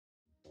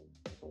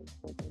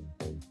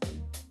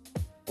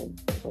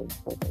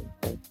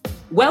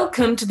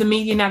Welcome to the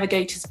Media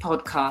Navigators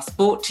podcast,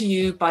 brought to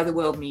you by the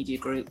World Media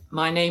Group.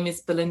 My name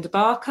is Belinda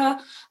Barker,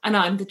 and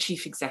I'm the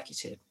Chief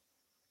Executive.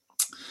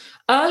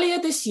 Earlier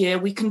this year,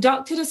 we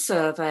conducted a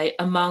survey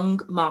among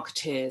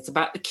marketeers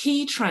about the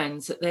key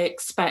trends that they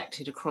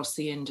expected across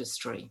the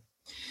industry.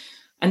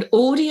 And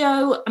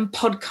audio and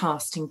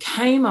podcasting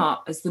came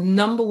up as the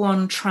number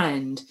one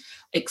trend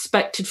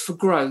expected for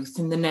growth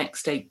in the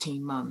next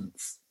 18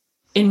 months.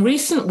 In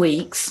recent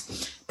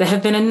weeks, there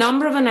have been a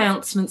number of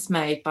announcements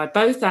made by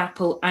both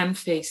Apple and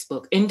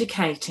Facebook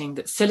indicating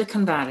that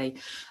Silicon Valley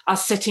are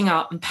sitting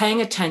up and paying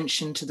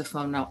attention to the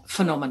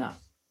phenomena.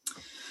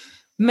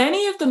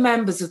 Many of the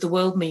members of the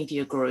World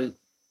Media Group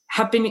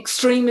have been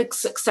extremely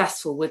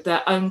successful with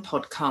their own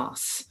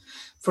podcasts.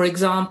 For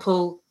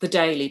example, The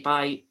Daily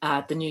by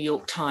the New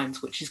York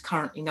Times, which is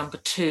currently number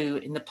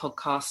 2 in the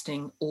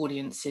podcasting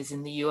audiences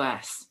in the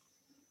US.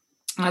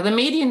 Now, the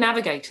Media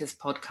Navigators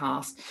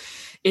podcast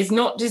is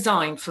not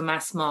designed for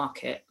mass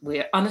market.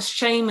 We're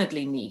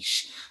unashamedly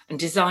niche and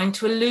designed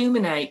to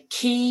illuminate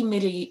key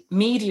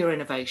media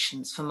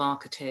innovations for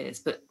marketeers,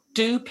 but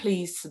do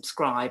please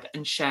subscribe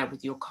and share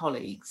with your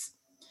colleagues.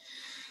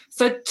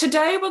 So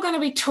today we're going to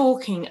be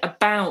talking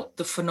about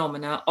the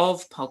phenomena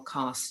of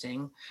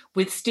podcasting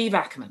with Steve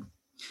Ackerman.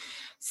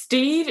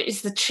 Steve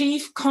is the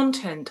Chief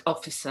Content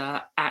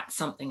Officer at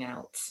Something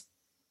Else.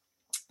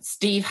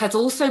 Steve has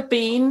also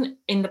been,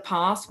 in the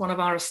past, one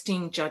of our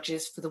esteemed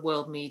judges for the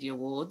World Media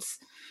Awards,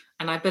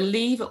 and I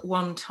believe at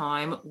one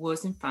time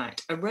was, in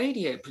fact, a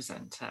radio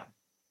presenter.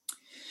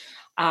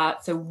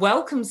 So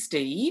welcome,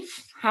 Steve.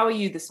 How are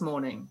you this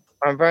morning?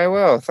 I'm very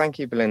well. Thank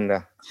you,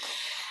 Belinda.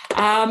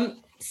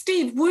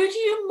 Steve, would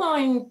you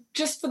mind,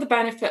 just for the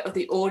benefit of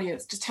the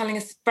audience, just telling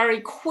us very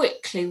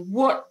quickly,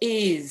 what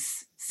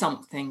is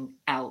Something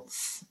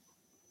Else?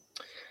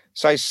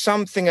 So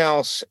Something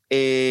Else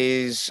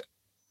is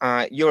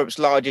Europe's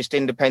largest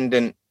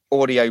independent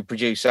audio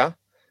producer.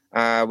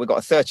 We've got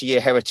a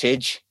 30-year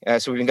heritage,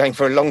 so we've been going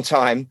for a long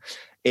time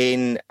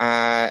in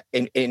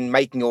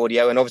making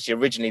audio, and obviously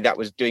originally that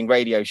was doing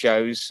radio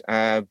shows,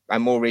 and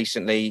more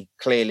recently,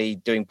 clearly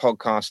doing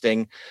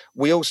podcasting.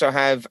 We also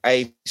have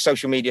a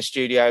social media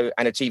studio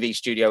and a TV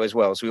studio as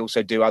well, so we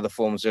also do other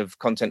forms of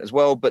content as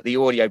well, but the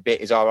audio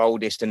bit is our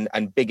oldest and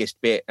biggest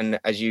bit, and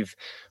as you've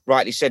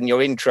rightly said in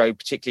your intro,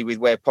 particularly with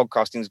where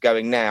podcasting is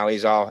going now,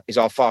 is our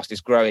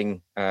fastest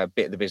growing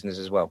bit of the business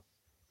as well.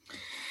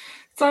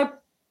 So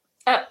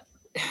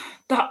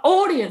the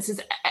audience is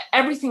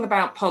everything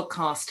about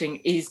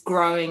podcasting is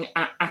growing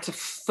at a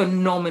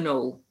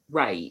phenomenal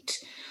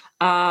rate.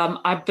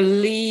 I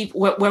believe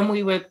when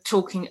we were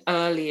talking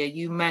earlier,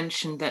 you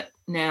mentioned that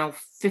now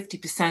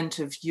 50%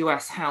 of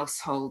US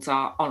households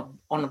are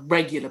on a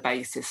regular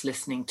basis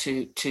listening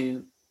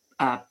to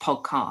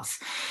podcasts.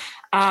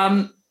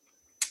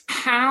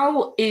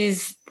 How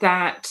is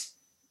that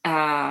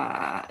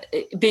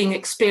being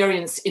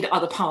experienced in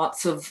other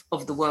parts of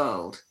the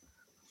world?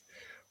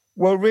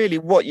 Well, really,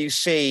 what you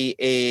see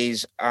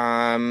is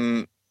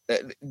the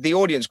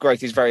audience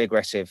growth is very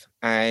aggressive,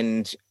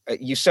 and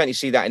you certainly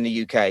see that in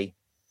the UK,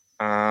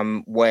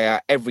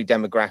 where every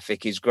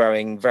demographic is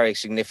growing very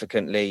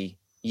significantly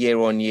year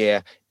on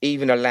year,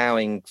 even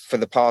allowing for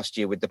the past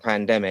year with the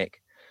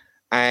pandemic.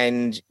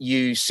 And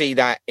you see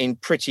that in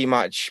pretty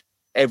much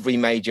every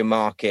major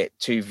market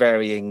to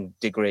varying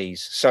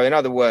degrees. So in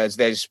other words,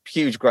 there's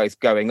huge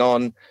growth going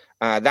on.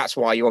 That's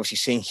why you're obviously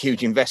seeing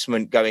huge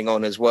investment going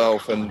on as well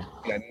from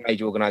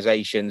major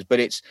organizations, but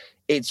it's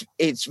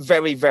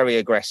very, very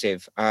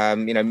aggressive.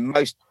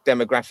 Most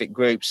demographic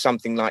groups,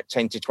 something like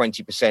 10 to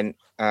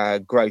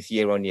 20% growth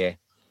year on year.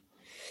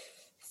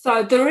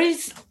 So there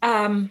is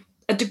a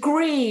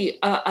degree,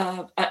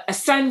 a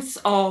sense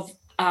of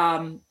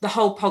the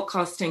whole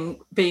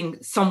podcasting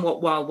being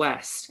somewhat Wild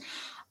West.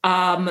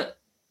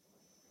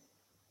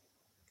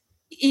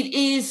 It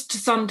is to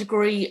some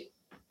degree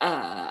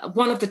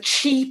one of the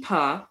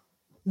cheaper,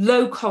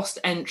 low-cost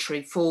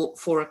entry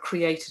for a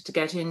creator to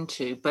get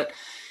into. But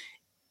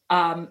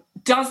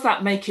does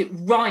that make it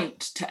right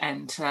to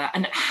enter?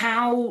 And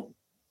how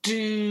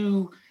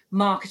do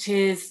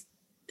marketeers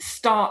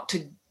start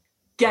to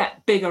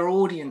get bigger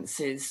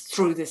audiences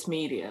through this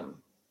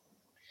medium?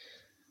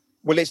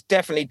 Well, it's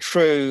definitely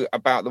true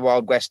about the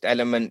Wild West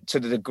element to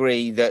the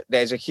degree that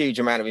there's a huge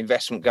amount of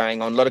investment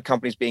going on, a lot of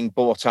companies being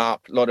bought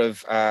up, a lot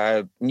of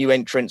new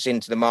entrants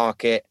into the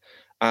market.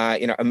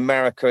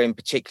 America in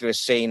particular has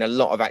seen a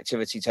lot of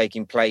activity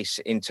taking place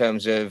in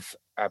terms of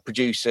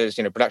producers,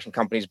 production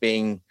companies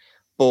being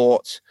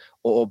bought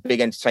or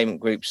big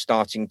entertainment groups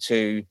starting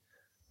to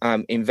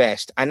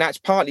invest. And that's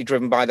partly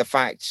driven by the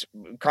fact,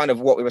 kind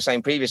of what we were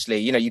saying previously,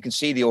 you can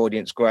see the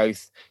audience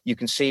growth, you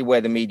can see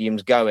where the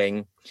medium's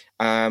going.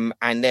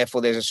 And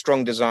therefore there's a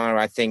strong desire,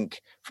 I think,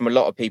 from a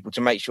lot of people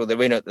to make sure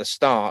they're in at the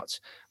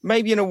start,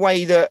 maybe in a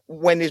way that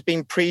when there's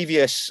been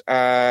previous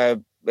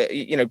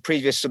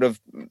sort of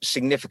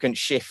significant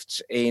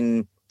shifts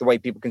in the way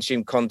people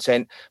consume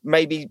content,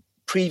 maybe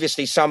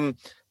previously some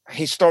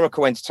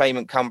historical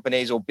entertainment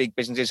companies or big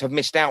businesses have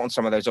missed out on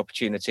some of those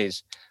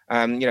opportunities.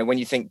 When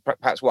you think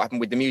perhaps what happened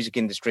with the music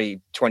industry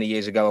 20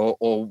 years ago,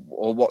 or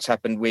what's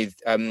happened with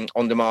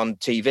on-demand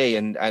TV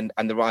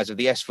and the rise of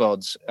the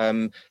SVODs,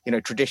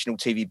 traditional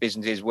TV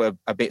businesses were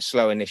a bit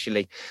slow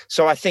initially.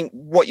 So I think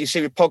what you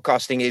see with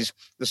podcasting is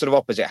the sort of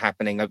opposite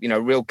happening, of,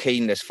 real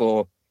keenness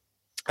for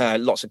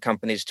lots of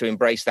companies to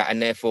embrace that,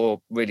 and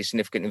therefore really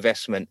significant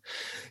investment.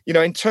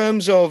 In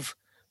terms of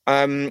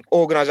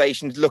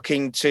organizations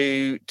looking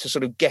to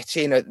sort of get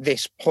in at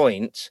this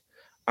point,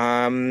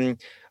 I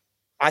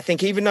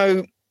think even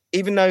though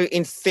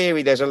in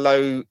theory there's a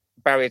low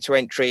barrier to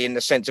entry, in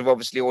the sense of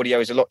obviously audio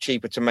is a lot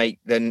cheaper to make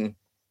than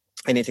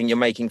anything you're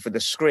making for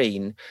the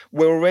screen,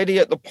 we're already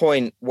at the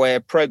point where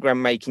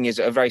program making is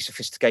at a very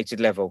sophisticated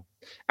level.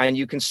 And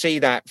you can see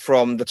that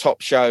from the top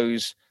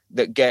shows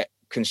that get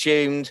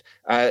consumed.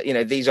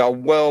 These are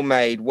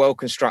well-made,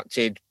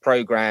 well-constructed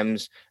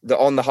programs that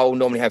on the whole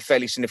normally have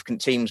fairly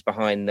significant teams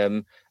behind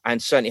them,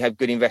 and certainly have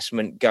good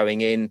investment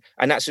going in.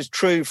 And that's as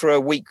true for a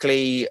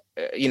weekly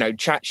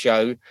chat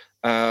show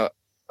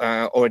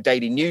or a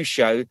daily news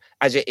show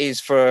as it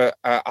is for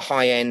a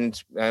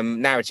high-end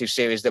narrative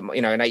series, that an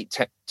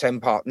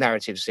 8-10 part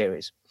narrative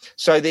series.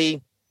 So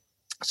the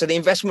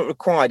investment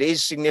required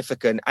is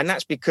significant, and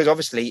that's because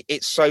obviously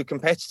it's so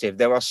competitive.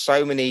 There are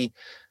so many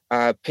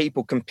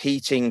people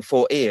competing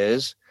for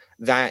ears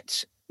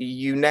that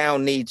you now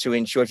need to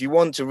ensure, if you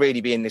want to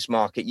really be in this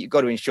market, you've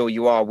got to ensure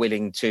you are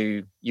willing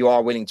to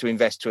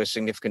invest to a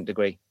significant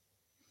degree.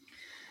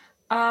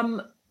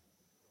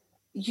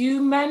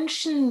 You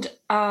mentioned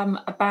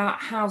about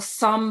how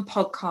some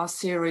podcast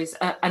series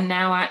are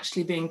now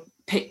actually being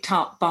picked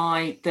up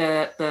by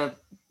the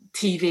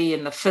TV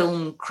and the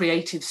film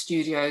creative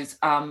studios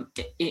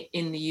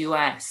in the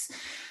US.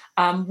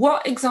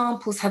 What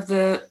examples have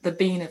there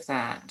been of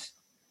that?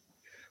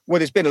 Well,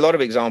 there's been a lot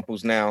of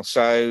examples now.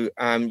 So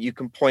you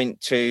can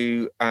point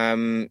to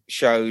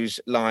shows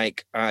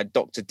like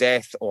Dr.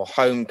 Death or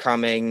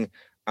Homecoming,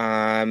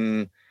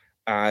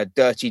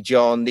 Dirty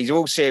John. These are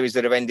all series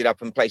that have ended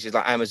up in places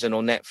like Amazon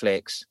or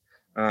Netflix,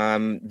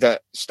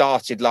 that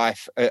started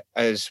life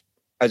as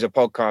a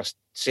podcast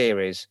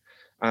series.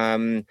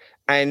 And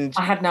I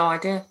had no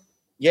idea.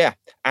 Yeah.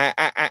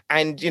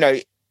 And,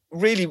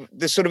 really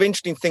the sort of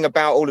interesting thing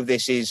about all of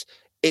this is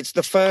it's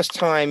the first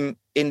time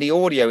in the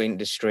audio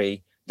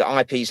industry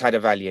that IPs had a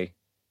value,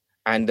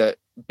 and that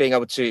being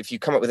able to, if you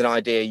come up with an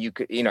idea,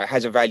 it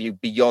has a value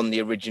beyond the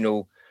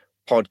original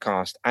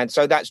podcast. And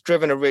so that's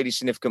driven a really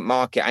significant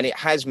market. And it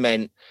has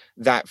meant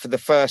that for the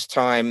first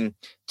time,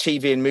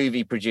 TV and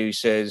movie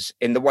producers,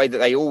 in the way that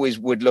they always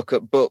would look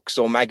at books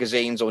or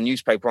magazines or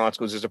newspaper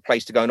articles as a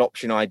place to go and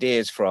option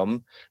ideas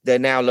from, they're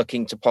now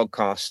looking to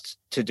podcasts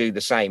to do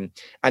the same.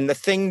 And the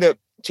thing that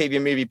TV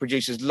and movie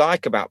producers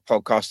like about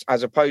podcasts,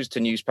 as opposed to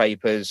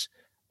newspapers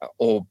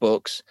or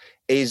books,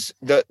 is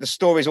that the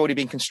story's already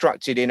been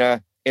constructed in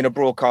a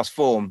broadcast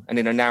form and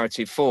in a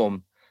narrative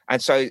form.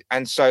 And so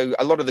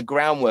a lot of the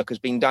groundwork has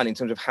been done in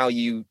terms of how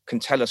you can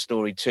tell a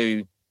story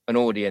to an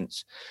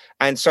audience.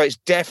 And so it's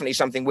definitely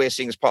something we're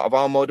seeing as part of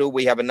our model.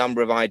 We have a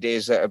number of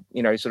ideas that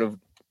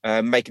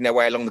are, making their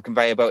way along the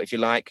conveyor belt, if you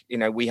like.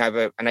 We have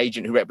an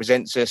agent who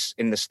represents us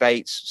in the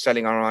States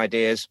selling our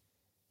ideas.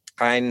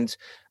 And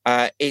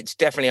it's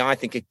definitely, I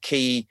think,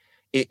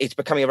 it's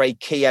becoming a very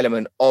key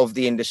element of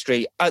the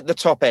industry at the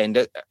top end,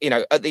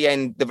 at the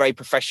end, the very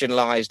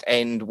professionalized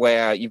end,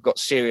 where you've got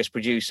serious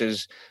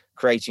producers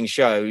creating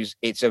shows.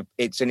 It's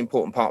an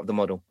important part of the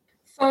model.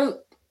 So,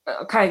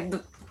 okay,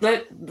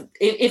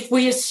 if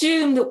we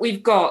assume that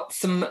we've got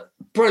some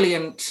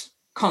brilliant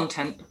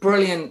content,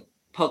 brilliant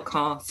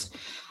podcast,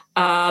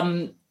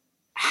 how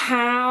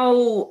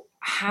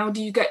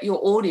do you get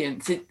your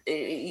audience?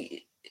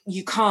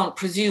 You can't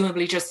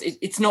presumably just,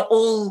 it's not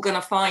all going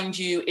to find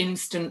you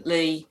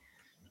instantly.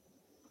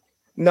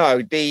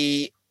 No,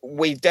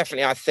 we've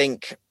definitely, I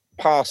think,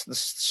 passed the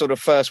sort of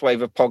first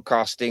wave of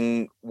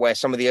podcasting where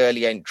some of the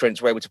early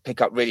entrants were able to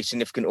pick up really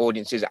significant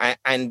audiences,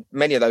 and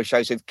many of those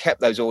shows have kept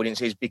those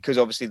audiences because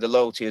obviously the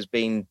loyalty has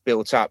been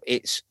built up.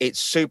 It's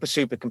super,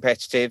 super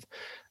competitive.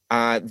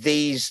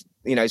 These,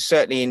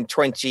 certainly in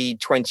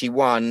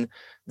 2021,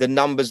 the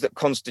numbers that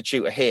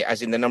constitute a hit,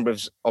 as in the number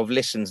of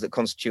listens that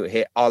constitute a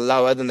hit, are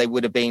lower than they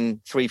would have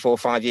been 3, 4,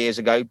 5 years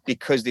ago,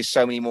 because there's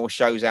so many more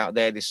shows out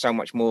there. There's so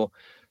much more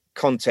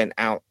content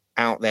out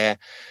there.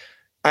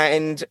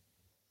 And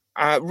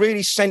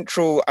really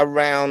central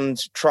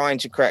around trying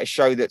to create a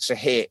show that's a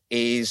hit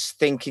is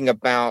thinking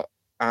about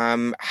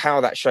how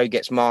that show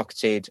gets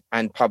marketed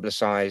and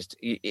publicized.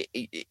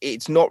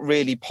 It's not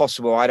really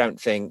possible, I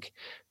don't think,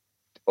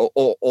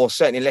 or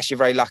certainly unless you're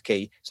very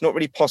lucky, it's not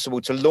really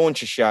possible to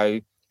launch a show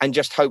and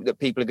just hope that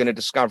people are going to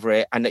discover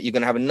it, and that you're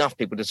going to have enough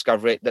people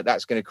discover it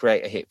that's going to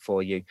create a hit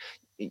for you.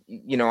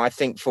 I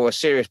think for a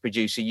serious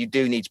producer, you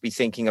do need to be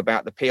thinking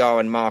about the PR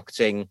and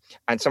marketing,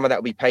 and some of that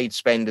will be paid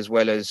spend as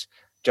well as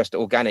just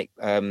organic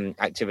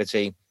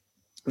activity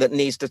that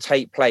needs to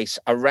take place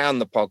around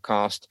the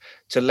podcast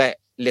to let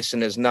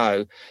listeners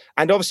know.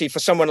 And obviously for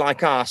someone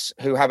like us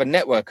who have a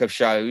network of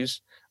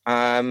shows,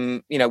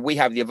 we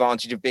have the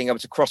advantage of being able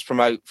to cross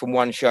promote from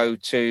one show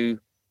to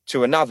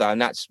another,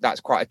 and that's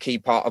quite a key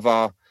part of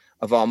our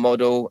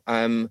model.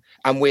 And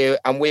we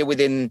have a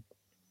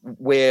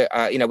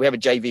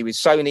JV with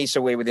Sony,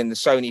 so we're within the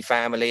Sony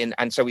family,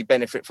 and so we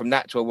benefit from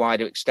that to a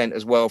wider extent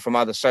as well from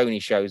other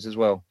Sony shows as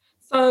well.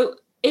 So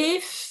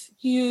if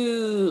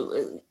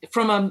you,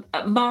 from a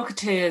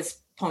marketeer's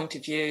point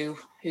of view,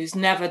 who's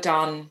never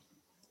been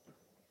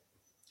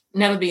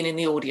in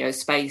the audio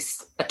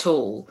space at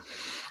all,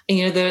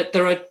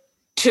 there are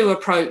two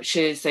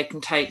approaches they can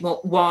take.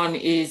 One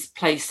is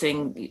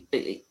placing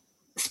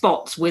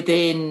spots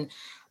within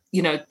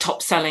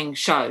top selling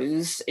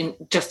shows in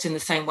the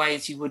same way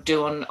as you would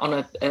do on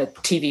a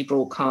TV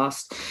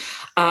broadcast,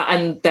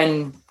 and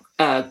then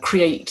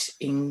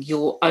creating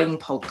your own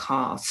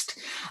podcast.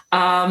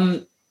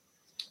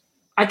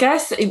 I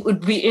guess it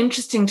would be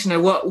interesting to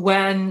know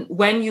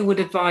when you would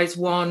advise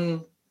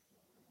one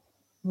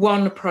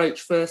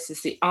approach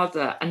versus the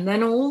other, and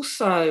then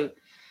also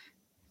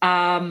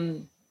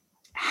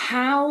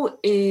how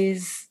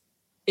is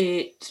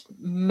it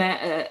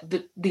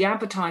the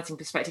advertising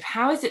perspective?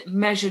 How is it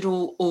measured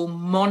or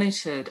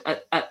monitored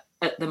at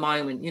the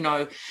moment?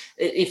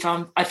 If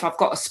I've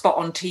got a spot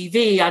on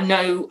TV, I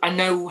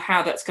know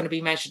how that's going to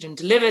be measured and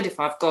delivered. If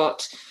I've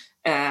got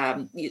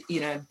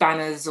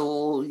banners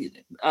or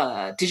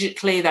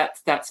digitally,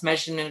 that's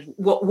measured. And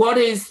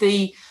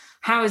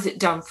how is it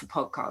done for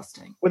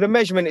podcasting? Well, the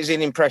measurement is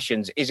in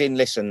impressions, is in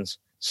listens.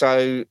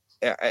 So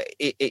to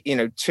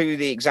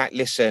the exact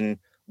listen,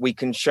 we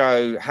can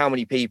show how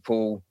many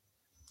people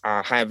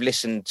have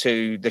listened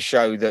to the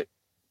show that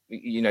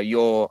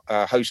your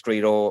host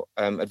read or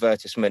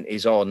advertisement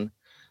is on,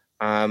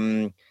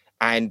 and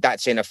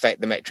that's in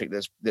effect the metric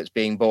that's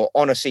being bought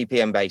on a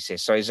CPM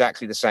basis. So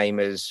exactly the same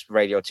as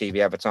radio or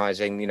TV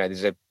advertising.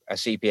 There's a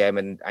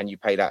CPM, and you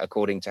pay that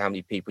according to how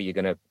many people you're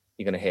gonna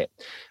hit.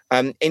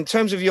 In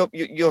terms of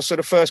your sort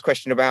of first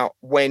question about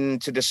when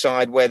to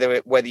decide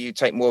whether you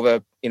take more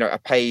of a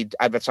paid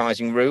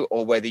advertising route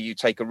or whether you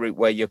take a route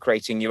where you're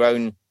creating your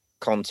own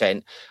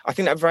content, I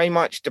think that very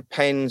much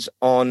depends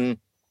on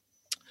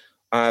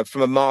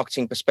from a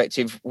marketing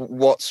perspective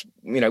what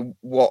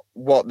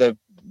the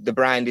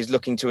brand is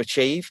looking to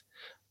achieve.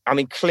 I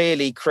mean,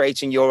 clearly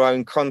creating your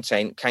own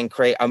content can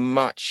create a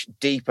much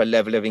deeper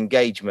level of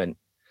engagement.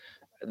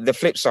 The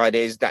flip side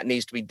is that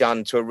needs to be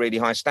done to a really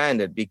high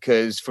standard,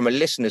 because from a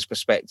listener's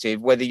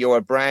perspective, whether you're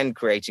a brand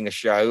creating a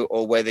show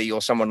or whether you're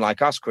someone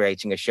like us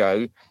creating a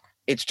show,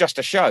 it's just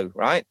a show,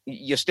 right?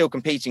 You're still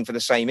competing for the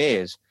same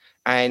ears.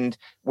 And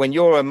when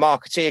you're a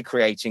marketeer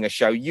creating a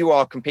show, you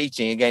are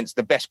competing against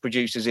the best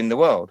producers in the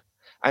world.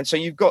 And so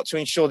you've got to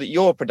ensure that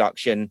your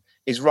production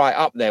is right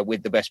up there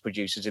with the best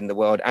producers in the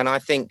world. And I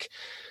think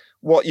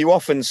what you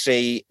often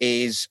see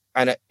is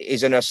an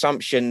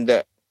assumption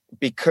that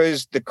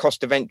because the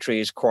cost of entry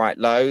is quite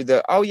low,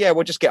 that, oh yeah,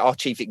 we'll just get our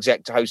chief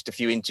exec to host a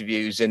few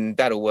interviews and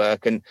that'll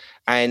work. And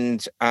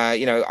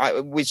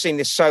we've seen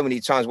this so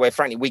many times where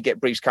frankly we get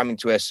briefs coming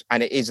to us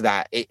and it is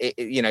that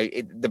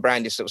the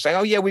brand is sort of saying,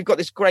 oh yeah, we've got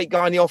this great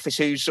guy in the office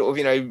who's sort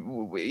of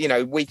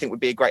we think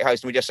would be a great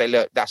host, and we just say,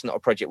 look, that's not a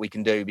project we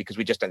can do because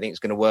we just don't think it's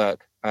going to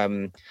work.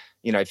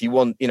 If you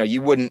want,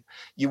 you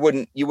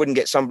wouldn't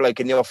get some bloke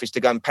in the office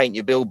to go and paint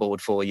your billboard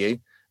for you.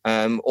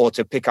 Or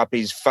to pick up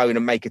his phone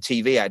and make a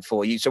TV ad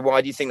for you. So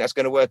why do you think that's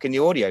going to work in the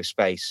audio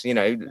space?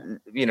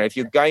 If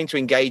you're going to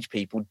engage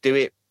people, do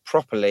it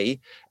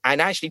properly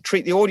and actually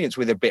treat the audience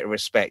with a bit of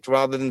respect,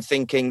 rather than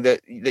thinking that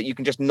you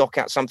can just knock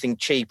out something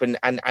cheap and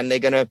they're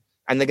gonna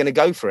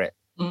go for it.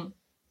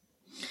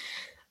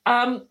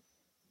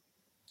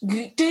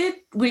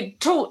 We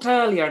talked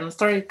earlier, and I'm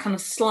sorry, kind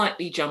of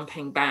slightly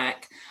jumping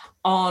back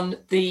on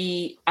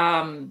the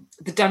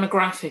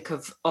demographic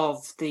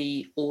of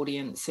the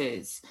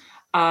audiences.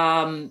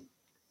 How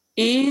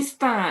is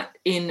that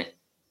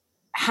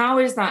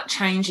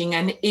changing,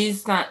 and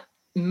is that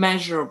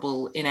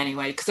measurable in any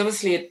way? Because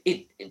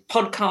obviously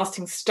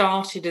podcasting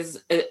started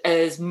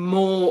as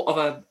more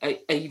of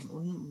a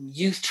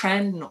youth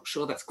trend. Not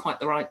sure that's quite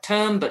the right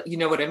term, but you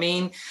know what I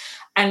mean.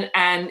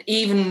 And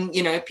even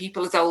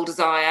people as old as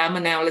I am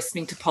are now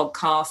listening to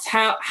podcasts.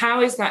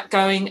 How is that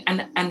going,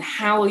 and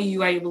how are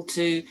you able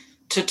to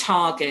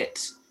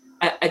target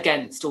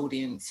against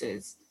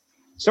audiences?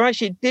 So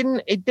actually,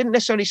 it didn't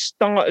necessarily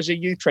start as a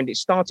youth trend. It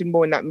started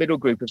more in that middle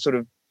group of sort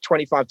of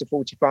 25 to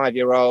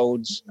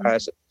 45-year-olds,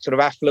 sort of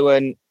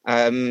affluent,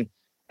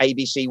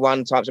 ABC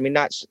One types. I mean,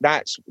 that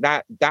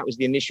was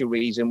the initial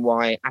reason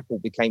why Apple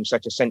became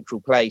such a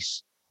central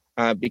place,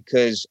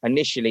 because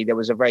initially there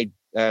was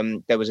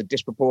a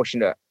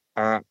disproportionate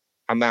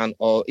amount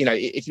of,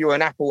 if you were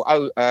an Apple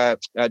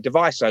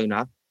device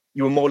owner,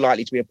 you were more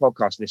likely to be a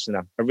podcast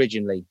listener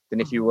originally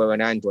than if you were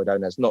an Android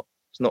owner. It's not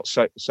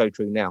so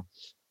true now.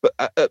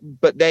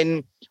 But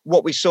then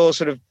what we saw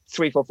sort of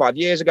 3, 4, 5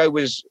 years ago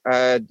was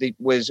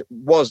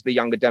the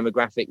younger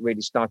demographic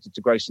really started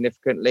to grow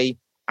significantly,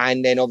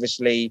 and then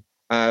obviously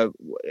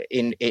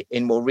in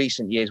more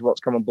recent years, what's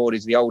come on board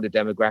is the older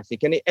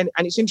demographic, and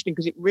it's interesting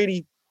because it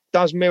really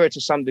does mirror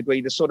to some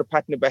degree the sort of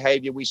pattern of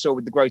behavior we saw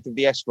with the growth of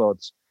the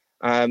SVODs,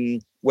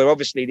 where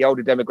obviously the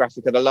older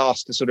demographic are the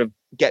last to sort of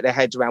get their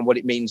heads around what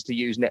it means to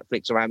use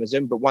Netflix or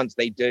Amazon. But once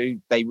they do,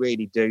 they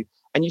really do.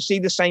 And you see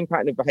the same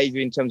pattern of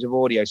behavior in terms of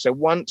audio. So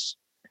once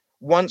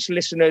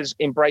listeners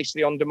embrace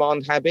the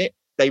on-demand habit,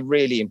 they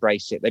really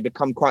embrace it. They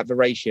become quite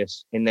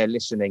voracious in their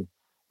listening.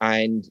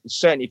 And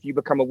certainly if you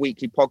become a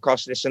weekly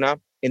podcast listener,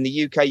 in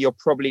the UK, you're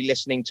probably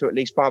listening to at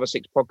least 5 or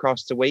 6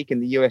 podcasts a week. In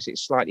the US,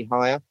 it's slightly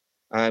higher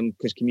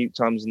because commute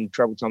times and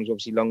travel times are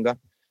obviously longer.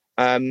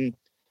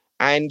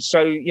 And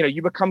so,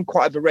 you become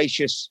quite a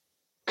voracious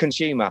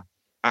consumer.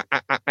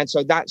 And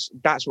so that's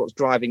what's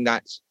driving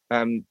that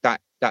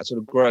sort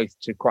of growth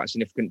to quite a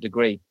significant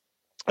degree.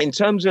 In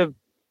terms of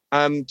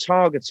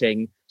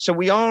targeting, so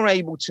we are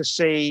able to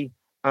see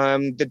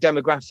the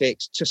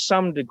demographics to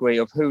some degree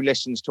of who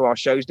listens to our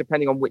shows,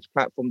 depending on which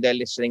platform they're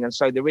listening. And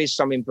so there is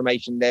some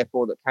information,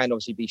 therefore, that can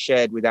obviously be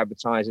shared with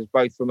advertisers,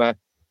 both from a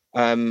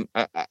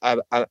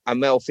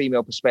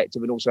male-female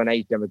perspective and also an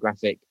age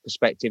demographic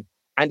perspective,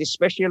 and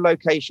especially a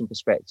location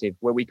perspective,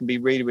 where we can be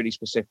really, really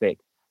specific.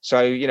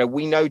 So,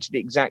 we know to the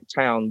exact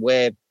town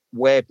where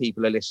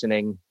people are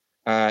listening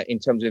in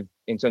terms of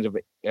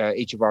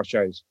each of our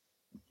shows.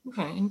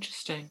 Okay,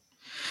 interesting.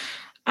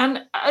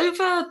 And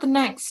over the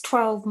next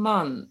 12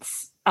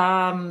 months,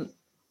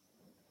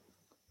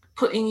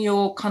 putting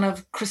your kind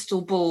of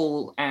crystal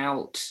ball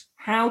out,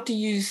 how do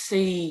you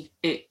see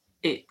it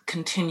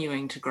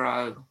continuing to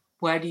grow?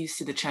 Where do you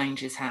see the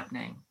changes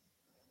happening?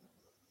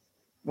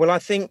 Well, I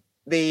think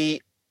there's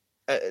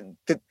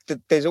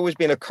always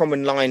been a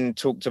common line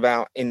talked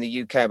about in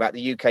the UK about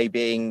the UK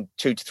being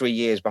 2 to 3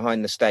 years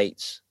behind the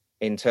States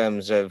in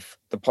terms of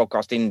the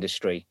podcast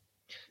industry.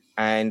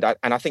 And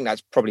I think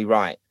that's probably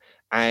right.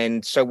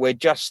 And so we're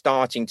just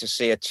starting to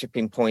see a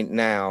tipping point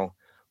now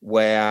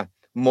where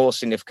more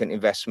significant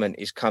investment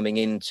is coming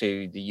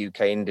into the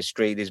UK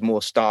industry. There's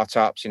more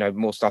startups,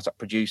 more startup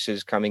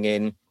producers coming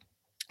in.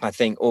 I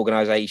think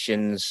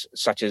organizations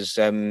such as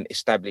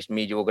established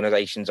media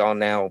organizations are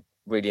now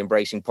really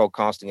embracing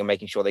podcasting and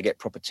making sure they get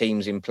proper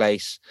teams in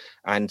place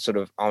and sort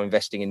of are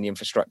investing in the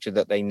infrastructure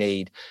that they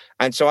need.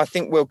 And so I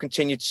think we'll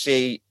continue to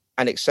see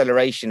an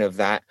acceleration of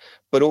that,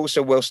 but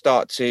also we'll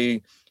start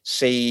to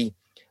see,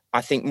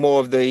 I think,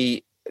 more of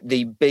the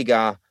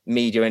bigger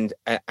media and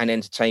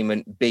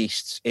entertainment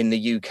beasts in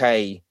the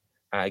UK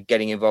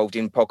getting involved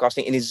in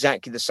podcasting in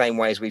exactly the same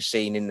way as we've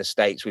seen in the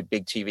States with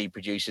big TV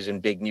producers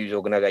and big news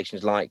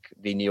organizations like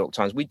the New York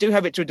Times. We do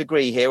have it to a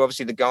degree here.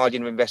 Obviously, The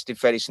Guardian have invested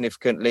fairly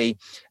significantly.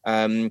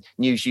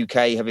 News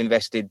UK have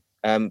invested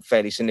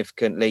fairly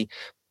significantly.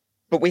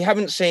 But we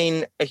haven't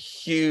seen a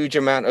huge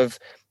amount of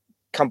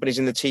companies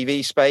in the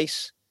TV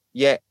space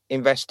yet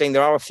investing.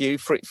 There are a few.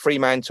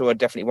 Fremantle are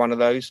definitely one of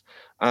those.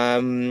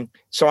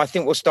 So I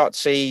think we'll start to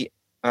see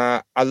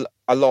a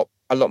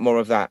lot more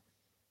of that.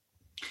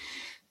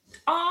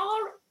 Are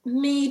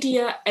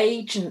media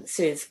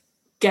agencies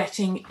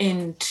getting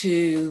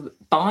into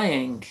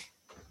buying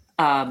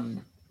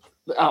on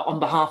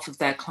behalf of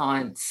their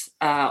clients,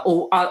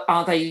 or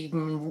are they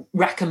even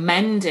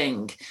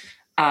recommending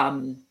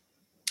advertising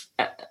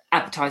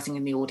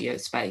in the audio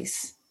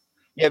space?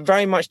 Yeah, it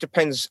very much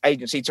depends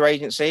agency to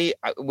agency,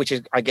 which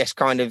is, I guess,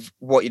 kind of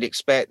what you'd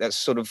expect. That's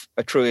sort of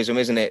a truism,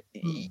 isn't it?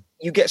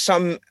 You get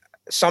some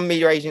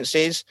media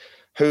agencies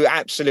who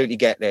absolutely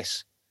get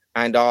this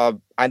and are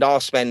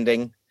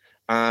spending,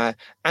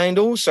 and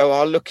also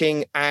are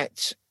looking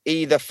at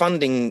either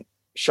funding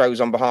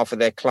shows on behalf of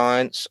their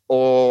clients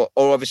or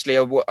obviously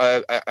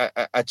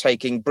are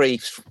taking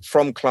briefs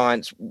from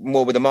clients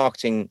more with a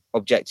marketing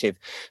objective.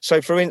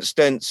 So, for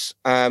instance,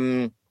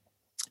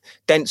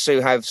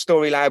 Dentsu have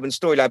Storylab, and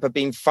Storylab have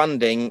been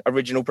funding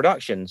original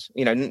productions,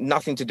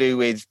 nothing to do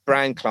with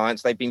brand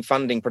clients. They've been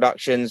funding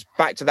productions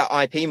back to that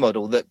IP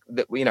model that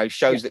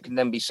shows that can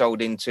then be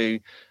sold into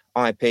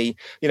IP.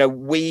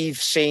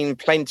 We've seen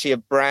plenty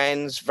of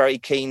brands very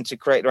keen to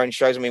create their own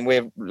shows. I mean,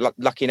 we're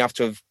lucky enough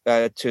to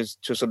have to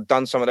sort of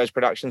done some of those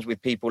productions with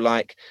people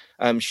like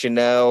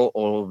Chanel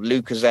or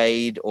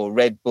Lucozade or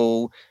Red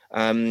Bull.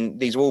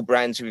 These are all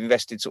brands who've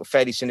invested sort of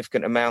fairly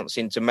significant amounts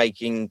into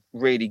making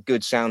really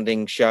good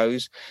sounding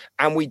shows.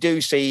 And we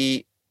do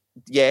see,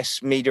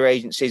 yes, media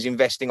agencies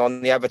investing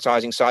on the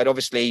advertising side.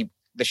 Obviously,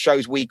 the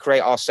shows we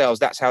create ourselves,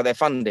 that's how they're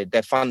funded.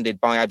 They're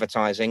funded by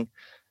advertising.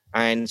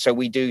 And so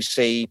we do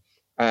see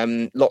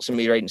lots of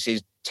media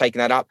agencies taking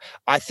that up.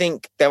 I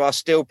think there are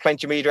still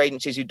plenty of media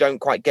agencies who don't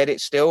quite get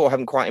it still or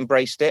haven't quite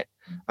embraced it.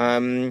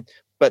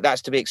 But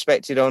that's to be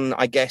expected on,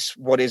 I guess,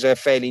 what is a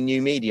fairly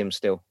new medium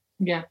still.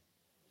 Yeah.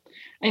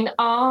 And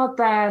are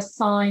there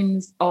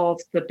signs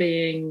of there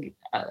being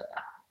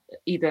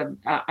either,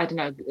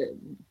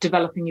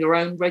 developing your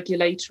own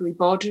regulatory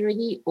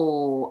body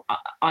or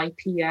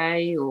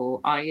IPA or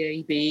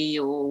IAB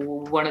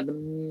or one of the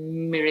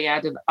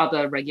myriad of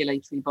other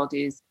regulatory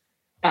bodies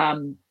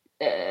taking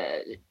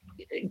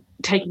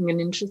an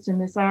interest in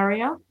this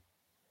area?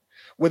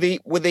 Well,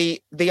 the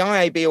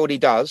IAB already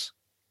does.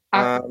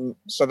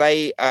 So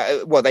they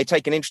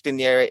take an interest in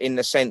the area in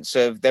the sense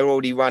of they're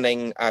already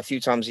running a few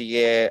times a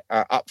year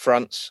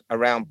upfronts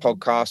around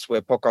podcasts,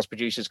 where podcast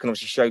producers can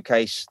obviously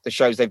showcase the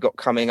shows they've got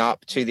coming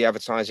up to the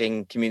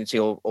advertising community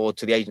or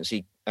to the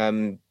agency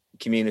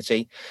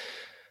community.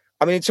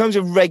 I mean, in terms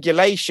of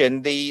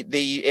regulation, the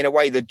in a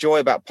way, the joy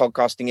about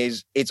podcasting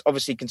is it's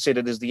obviously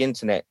considered as the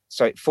internet,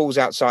 so it falls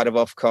outside of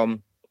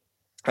Ofcom.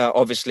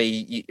 Obviously,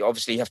 you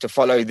have to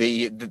follow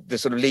the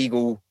sort of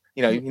legal,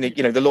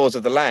 the laws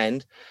of the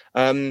land.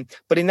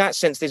 But in that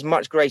sense, there's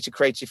much greater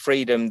creative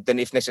freedom than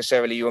if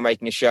necessarily you were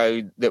making a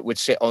show that would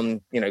sit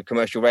on,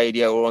 commercial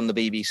radio or on the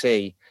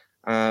BBC.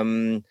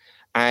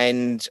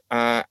 And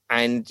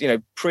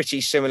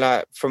pretty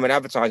similar from an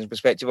advertising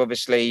perspective,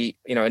 obviously,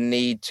 a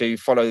need to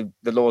follow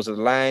the laws of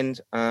the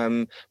land.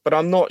 But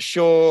I'm not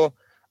sure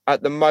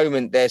at the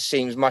moment there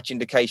seems much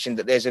indication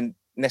that there's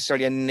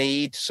necessarily a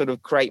need to sort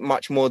of create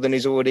much more than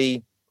is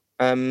already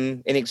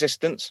in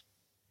existence.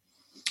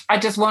 I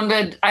just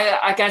wondered,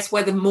 I guess,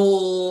 whether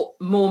more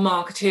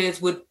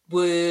marketeers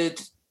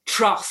would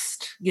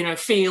trust,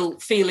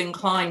 feel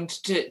inclined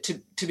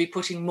to be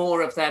putting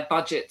more of their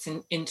budgets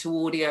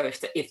into audio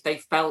if they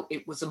felt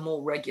it was a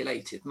more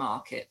regulated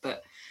market.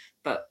 But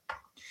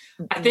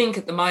I think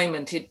at the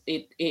moment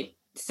it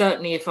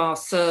certainly, if our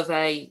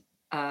survey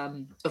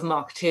of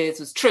marketeers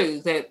was true,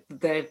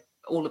 they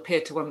all appear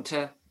to want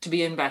to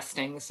be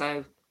investing.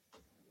 So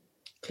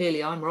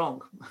clearly I'm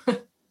wrong.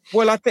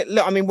 Well,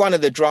 one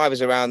of the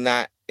drivers around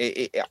that,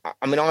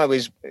 I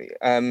was,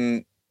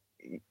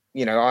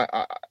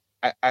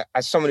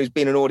 as someone who's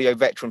been an audio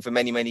veteran for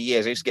many, many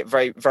years, I used to get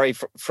very, very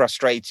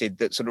frustrated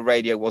that sort of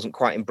radio wasn't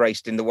quite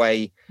embraced in the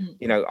way,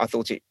 I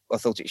thought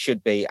it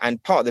should be.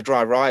 And part of the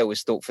driver I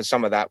always thought for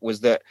some of that was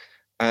that,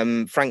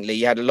 frankly,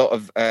 you had a lot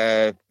of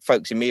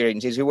folks in media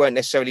agencies who weren't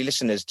necessarily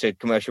listeners to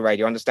commercial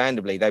radio.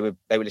 Understandably, they were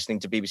listening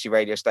to BBC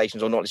radio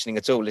stations or not listening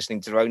at all,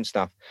 listening to their own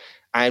stuff.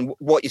 And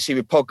what you see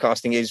with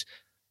podcasting is,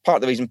 part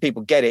of the reason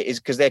people get it is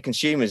because they're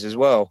consumers as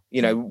well.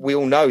 We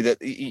all know that,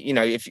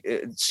 if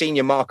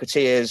senior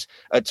marketeers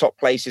at top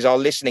places are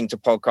listening to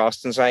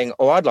podcasts and saying,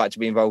 oh, I'd like to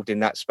be involved in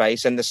that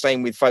space. And the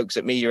same with folks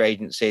at media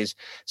agencies.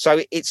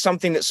 So it's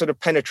something that's sort of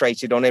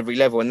penetrated on every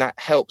level, and that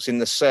helps in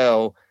the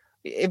sell.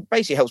 It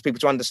basically helps people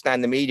to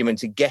understand the medium and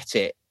to get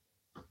it.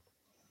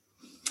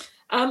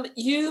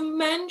 You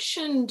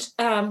mentioned,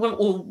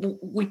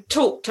 we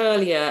talked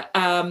earlier,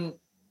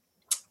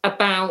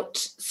 about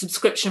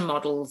subscription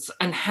models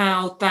and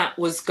how that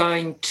was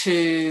going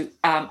to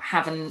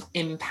have an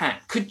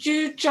impact. Could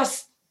you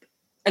just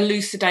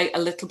elucidate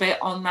a little bit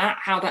on that,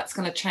 how that's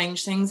going to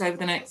change things over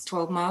the next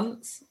 12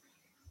 months?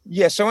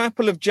 Yeah, so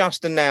Apple have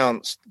just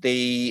announced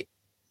the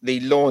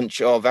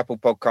launch of Apple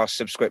Podcast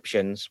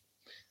subscriptions,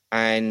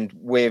 and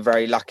we're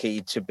very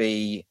lucky to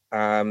be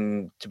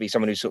someone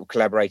who's sort of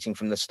collaborating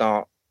from the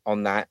start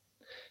on that.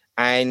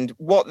 And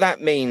what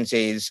that means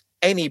is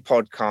any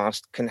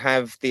podcast can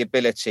have the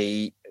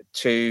ability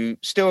to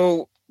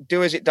still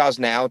do as it does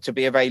now, to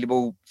be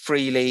available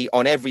freely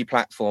on every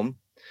platform,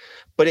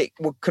 but it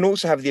can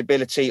also have the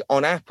ability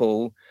on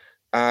Apple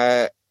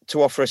to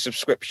offer a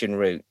subscription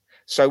route.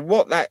 So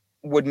what that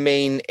would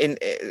mean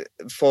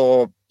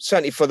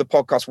certainly for the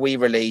podcasts we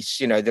release,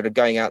 that are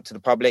going out to the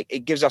public,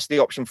 it gives us the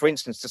option, for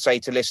instance, to say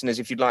to listeners,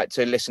 if you'd like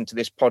to listen to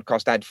this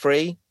podcast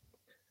ad-free,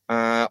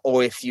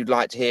 or if you'd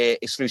like to hear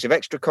exclusive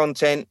extra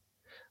content,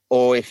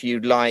 or if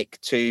you'd like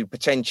to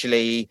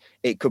potentially,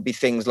 it could be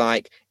things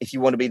like, if you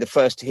want to be the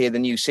first to hear the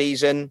new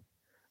season,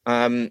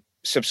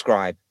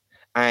 subscribe.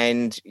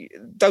 And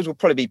those will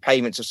probably be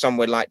payments of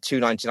somewhere like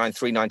 $2.99,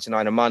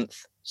 $3.99 a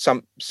month,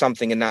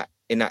 something in that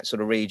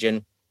sort of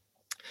region.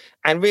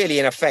 And really,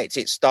 in effect,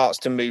 it starts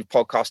to move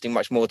podcasting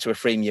much more to a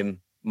freemium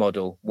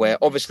model, where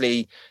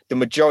obviously the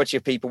majority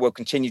of people will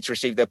continue to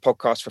receive their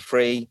podcasts for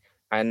free,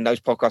 and those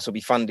podcasts will be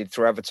funded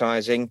through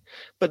advertising.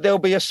 But there'll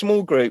be a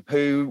small group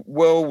who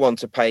will want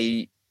to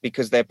pay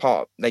because they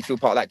feel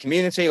part of that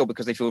community, or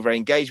because they feel very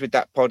engaged with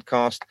that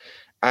podcast.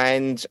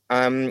 And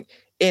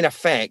in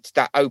effect,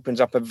 that opens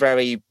up a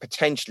very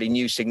potentially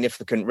new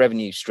significant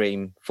revenue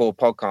stream for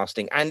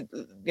podcasting. And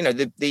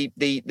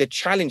the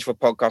challenge for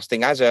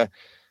podcasting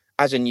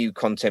as a new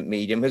content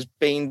medium has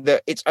been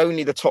that it's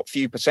only the top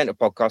few percent of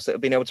podcasts that have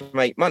been able to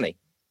make money.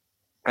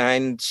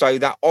 And so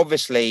that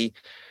obviously,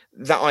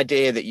 that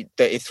idea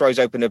that it throws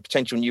open a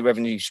potential new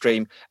revenue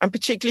stream, and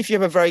particularly if you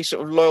have a very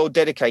sort of loyal,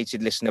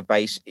 dedicated listener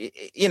base,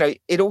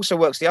 it also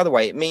works the other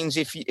way. It means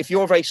if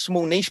you're a very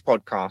small niche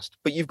podcast,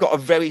 but you've got a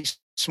very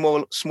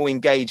small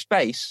engaged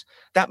base,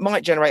 that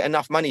might generate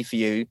enough money for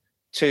you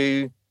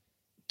to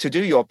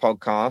do your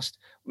podcast,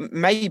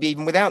 maybe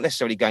even without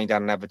necessarily going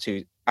down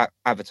an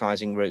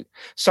advertising route.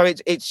 So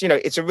it's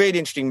a really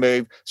interesting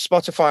move.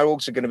 Spotify are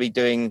also going to be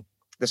doing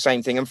the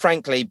same thing, and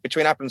frankly,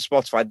 between Apple and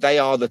Spotify, they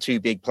are the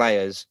two big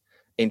players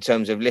in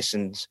terms of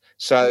listens.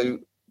 So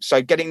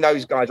getting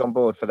those guys on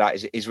board for that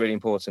is really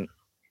important.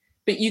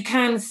 but you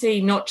can see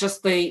not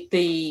just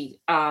the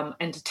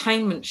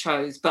entertainment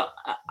shows, but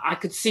I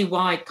could see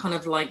why kind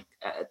of like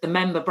the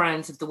member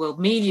brands of the World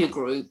Media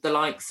Group, the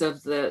likes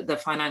of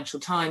the Financial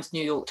Times,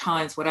 New York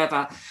Times,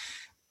 whatever,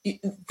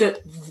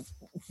 that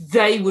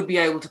they would be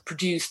able to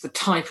produce the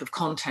type of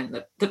content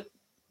that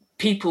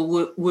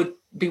people would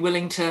be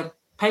willing to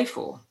pay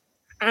for.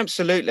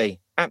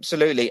 Absolutely.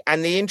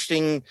 And the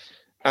interesting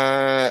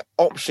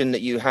option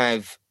that you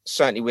have,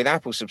 certainly with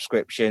Apple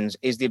subscriptions,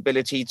 is the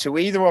ability to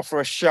either offer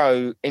a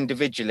show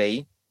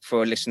individually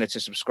for a listener to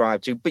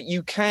subscribe to, but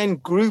you can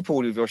group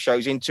all of your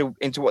shows into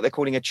what they're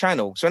calling a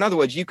channel. So in other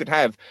words, you could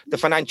have the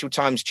Financial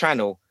Times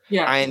channel,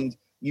 and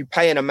you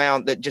pay an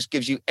amount that just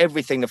gives you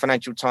everything the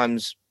Financial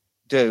Times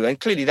do. And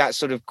clearly that's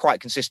sort of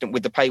quite consistent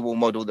with the paywall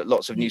model that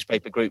lots of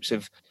newspaper groups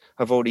have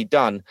already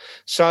done.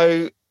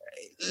 So,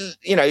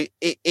 you know,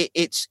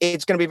 it's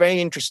going to be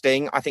very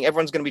interesting. I think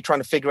everyone's going to be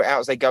trying to figure it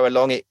out as they go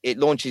along. It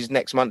launches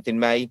next month in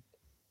May.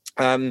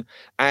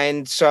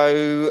 And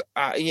so,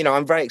 you know,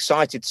 I'm very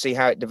excited to see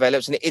how it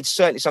develops. And it's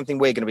certainly something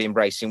we're going to be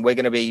embracing. We're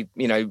going to be,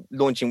 you know,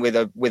 launching with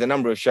a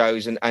number of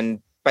shows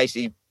and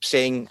basically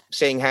seeing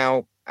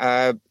how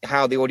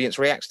the audience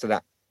reacts to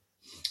that.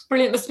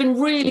 Brilliant. That's been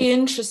really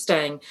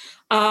interesting.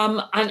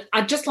 And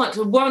I'd just like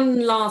to,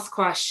 one last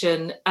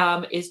question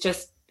is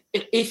just,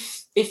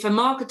 if a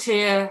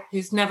marketeer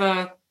who's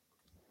never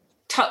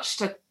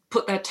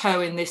put their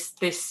toe in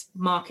this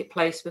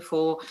marketplace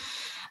before,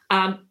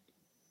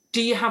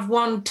 do you have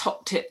one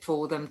top tip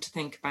for them to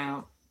think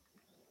about?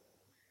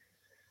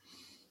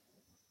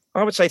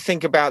 I would say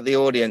think about the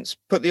audience.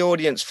 Put the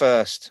audience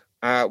first.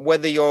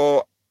 Whether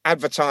you're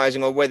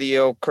advertising or whether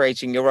you're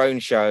creating your own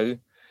show,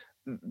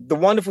 the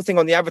wonderful thing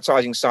on the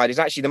advertising side is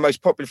actually the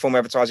most popular form of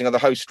advertising are the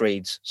host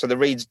reads. So the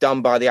reads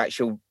done by the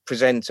actual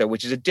presenter,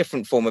 which is a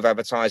different form of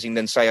advertising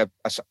than, say,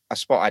 a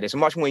spot ad. It's a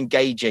much more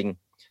engaging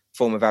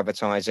form of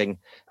advertising.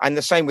 And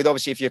the same with,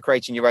 obviously, if you're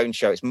creating your own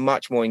show, it's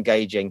much more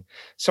engaging.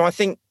 So I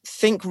think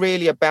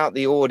really about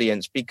the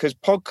audience, because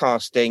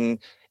podcasting,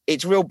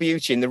 its real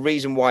beauty and the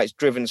reason why it's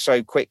driven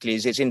so quickly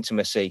is its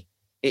intimacy.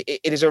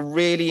 It is a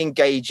really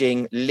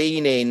engaging,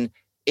 lean in,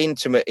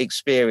 intimate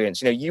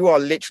experience. You know, you are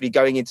literally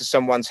going into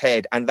someone's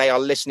head and they are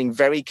listening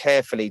very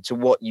carefully to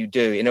what you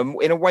do in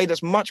a way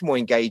that's much more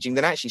engaging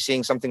than actually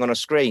seeing something on a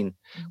screen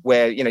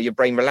where, you know, your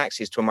brain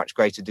relaxes to a much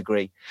greater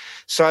degree.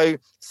 So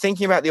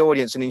thinking about the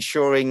audience and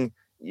ensuring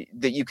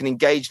that you can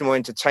engage them or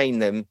entertain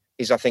them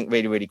is, I think,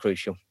 really, really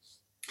crucial.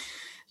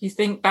 You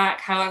think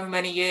back however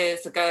many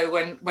years ago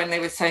when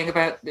they were saying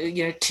about,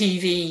 you know,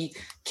 TV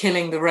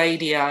killing the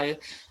radio.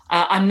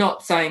 I'm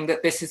not saying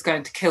that this is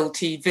going to kill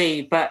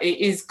TV, but it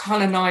is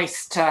kind of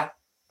nice to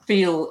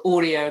feel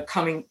audio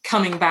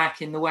coming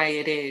back in the way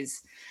it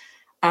is.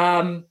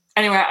 Anyway,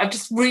 I'd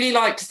just really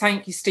like to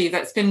thank you, Steve.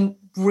 That's been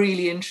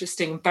really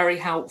interesting, very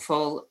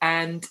helpful,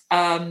 and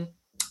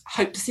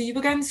hope to see you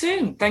again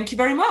soon. Thank you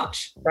very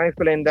much. Thanks,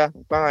 Belinda.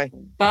 Bye.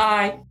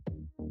 Bye.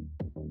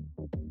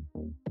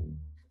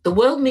 The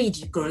World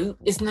Media Group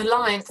is an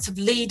alliance of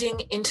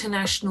leading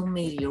international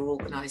media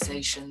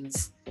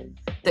organisations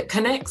that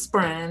connects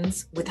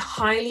brands with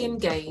highly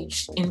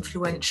engaged,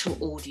 influential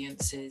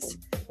audiences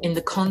in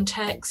the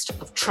context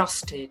of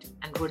trusted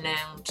and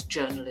renowned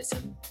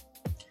journalism.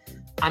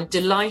 I'm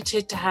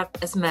delighted to have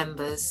as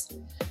members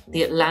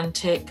The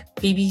Atlantic,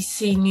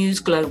 BBC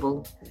News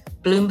Global,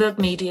 Bloomberg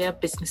Media,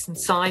 Business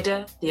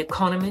Insider, The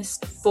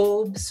Economist,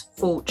 Forbes,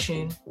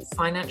 Fortune,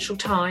 Financial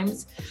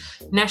Times,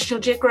 National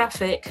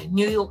Geographic,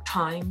 New York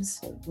Times,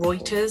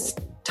 Reuters,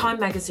 Time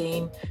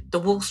Magazine, The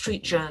Wall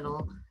Street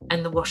Journal,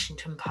 and The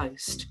Washington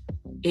Post.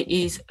 It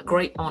is a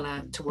great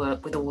honour to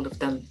work with all of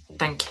them.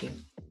 Thank you.